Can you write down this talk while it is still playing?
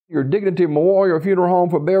Your Dignity Memorial Funeral Home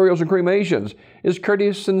for burials and cremations is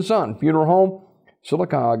Curtis & Son Funeral Home,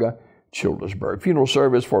 Sylacauga, Childersburg. Funeral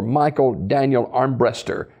service for Michael Daniel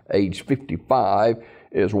Armbrester, age 55,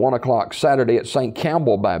 is 1 o'clock Saturday at St.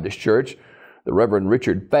 Campbell Baptist Church. The Reverend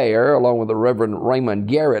Richard Fair, along with the Reverend Raymond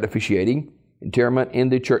Garrett, officiating. Interment in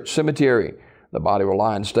the church cemetery. The body will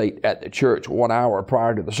lie in state at the church 1 hour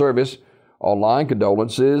prior to the service. Online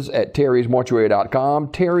condolences at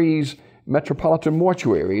terrysmortuary.com. Terry's Metropolitan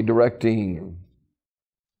Mortuary directing.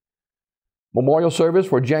 Memorial service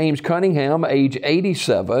for James Cunningham, age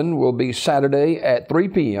 87, will be Saturday at 3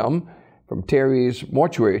 p.m. from Terry's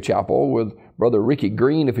Mortuary Chapel with Brother Ricky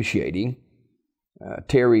Green officiating.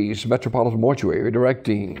 Terry's Metropolitan Mortuary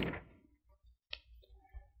directing.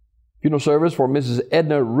 Funeral service for Mrs.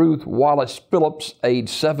 Edna Ruth Wallace Phillips, age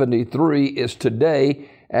 73, is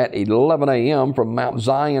today at 11 a.m. from Mount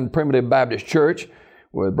Zion Primitive Baptist Church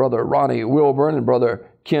with Brother Ronnie Wilburn and Brother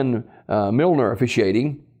Ken Milner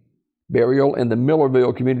officiating. Burial in the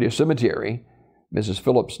Millerville Community Cemetery. Mrs.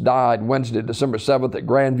 Phillips died Wednesday, December 7th at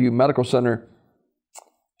Grandview Medical Center.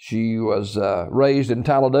 She was raised in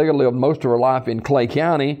Talladega, lived most of her life in Clay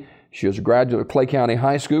County. She was a graduate of Clay County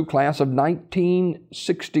High School, class of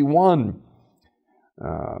 1961.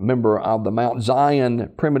 Member of the Mount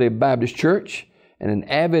Zion Primitive Baptist Church and an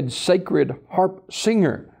avid sacred harp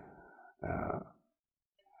singer.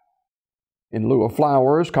 In lieu of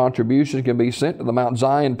flowers, contributions can be sent to the Mount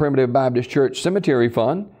Zion Primitive Baptist Church Cemetery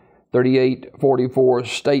Fund, 3844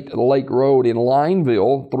 State Lake Road in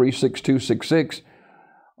Lineville, 36266,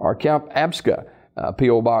 or Camp Abska,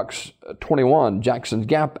 P.O. Box 21, Jackson's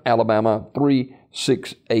Gap, Alabama,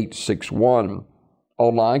 36861.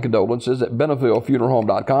 Online condolences at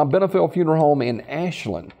BenefieldFuneralHome.com. Benefield Funeral Home in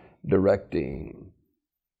Ashland directing.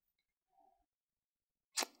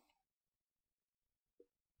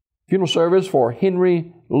 Funeral service for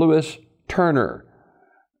Henry Lewis Turner,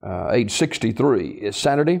 age 63, is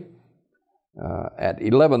Saturday at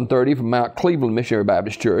 11:30 from Mount Cleveland Missionary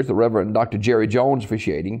Baptist Church. The Reverend Dr. Jerry Jones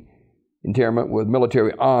officiating. Interment with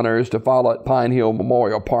military honors to follow at Pine Hill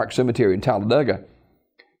Memorial Park Cemetery in Talladega.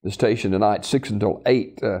 Visitation tonight, 6 until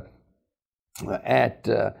 8 at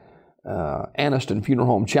Anniston Funeral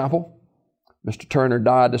Home Chapel. Mr. Turner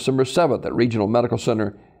died December 7th at Regional Medical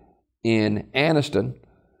Center in Anniston.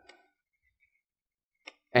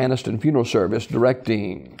 Anniston Funeral Service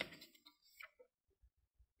directing.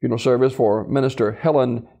 Funeral service for Minister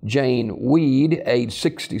Helen Jane Weed, age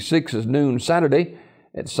 66, is noon Saturday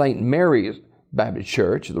at St. Mary's Baptist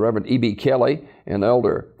Church. The Reverend E.B. Kelly and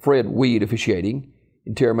Elder Fred Weed officiating.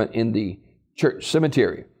 Interment in the church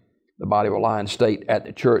cemetery. The body will lie in state at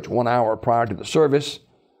the church 1 hour prior to the service.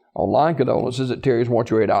 Online condolences at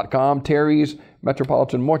terrysmortuary.com. Terry's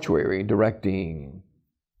Metropolitan Mortuary directing.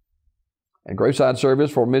 And graveside service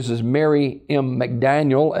for Mrs. Mary M.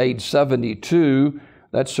 McDaniel, age 72.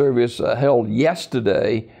 That service held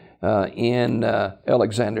yesterday in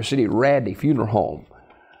Alexander City. Radley Funeral Home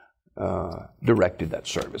directed that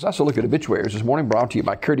service. That's a look at obituaries this morning, brought to you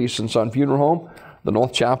by Curtis & Son Funeral Home, the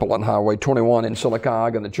North Chapel on Highway 21 in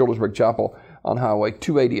Sylacauga, and the Childersburg Chapel on Highway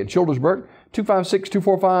 280 in Childersburg.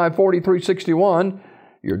 256-245-4361.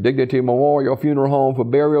 Your Dignity Memorial Funeral Home for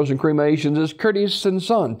burials and cremations is Curtis &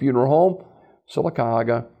 Son Funeral Home,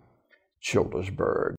 Sylacauga, Childersburg.